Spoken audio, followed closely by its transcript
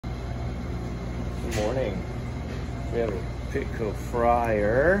Good morning. We have a Pitco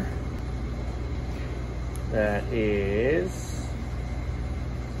fryer that is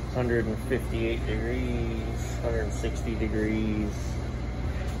 158 degrees, 160 degrees.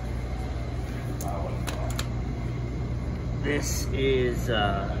 This is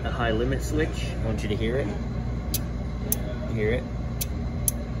a high limit switch. I want you to hear it. You hear it?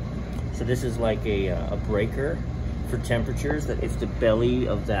 So this is like a breaker for temperatures that if the belly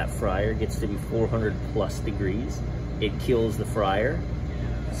of that fryer gets to be 400 plus degrees, it kills the fryer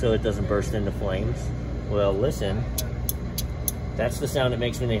so it doesn't burst into flames. Well, listen, that's the sound it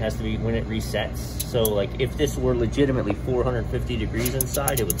makes when it resets. So like if this were legitimately 450 degrees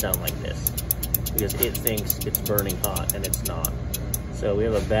inside, it would sound like this because it thinks it's burning hot and it's not. So we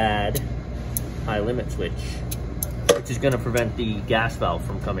have a bad high limit switch, which is going to prevent the gas valve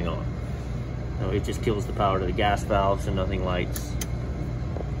from coming on. No, it just kills the power to the gas valve, so nothing lights.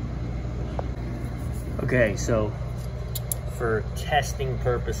 Okay, so for testing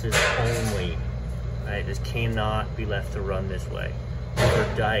purposes only, right, this cannot be left to run this way.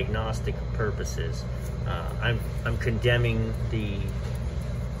 For diagnostic purposes, I'm condemning the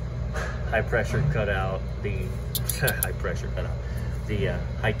high pressure cutout, the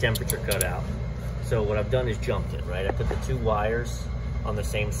high temperature cutout. So what I've done is jumped it, right? I put the two wires on the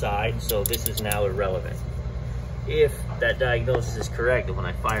same side, so this is now irrelevant. If that diagnosis is correct, and when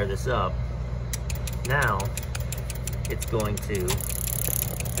I fire this up, now it's going to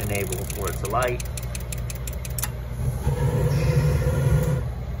enable for it to light.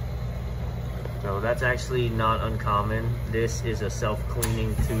 So that's actually not uncommon. This is a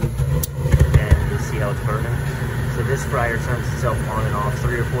self-cleaning tube, and you see how it's burning. So this fryer turns itself on and off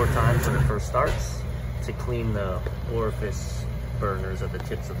 3 or 4 times when it first starts to clean the orifice burners at the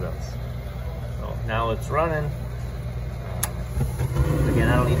tips of those. So now it's running. Again,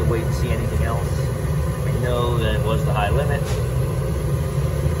 I don't need to wait to see anything else. I know that it was the high limit,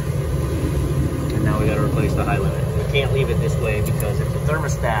 and now we got to replace the high limit. We can't leave it this way because if the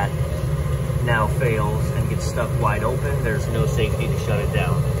thermostat now fails and gets stuck wide open, there's no safety to shut it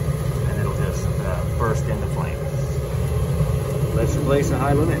down, and it'll just burst into flames. Let's replace the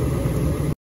high limit.